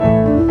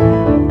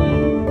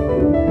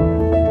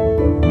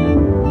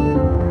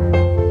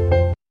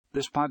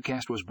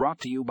podcast was brought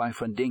to you by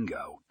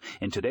Fundingo.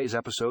 In today's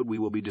episode, we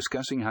will be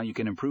discussing how you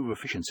can improve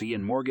efficiency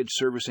in mortgage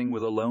servicing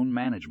with a loan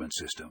management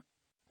system.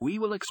 We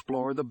will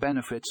explore the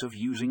benefits of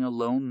using a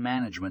loan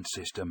management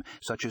system,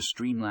 such as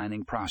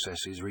streamlining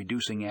processes,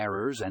 reducing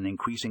errors, and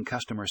increasing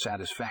customer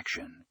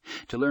satisfaction.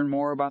 To learn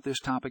more about this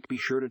topic, be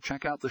sure to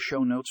check out the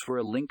show notes for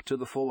a link to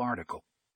the full article.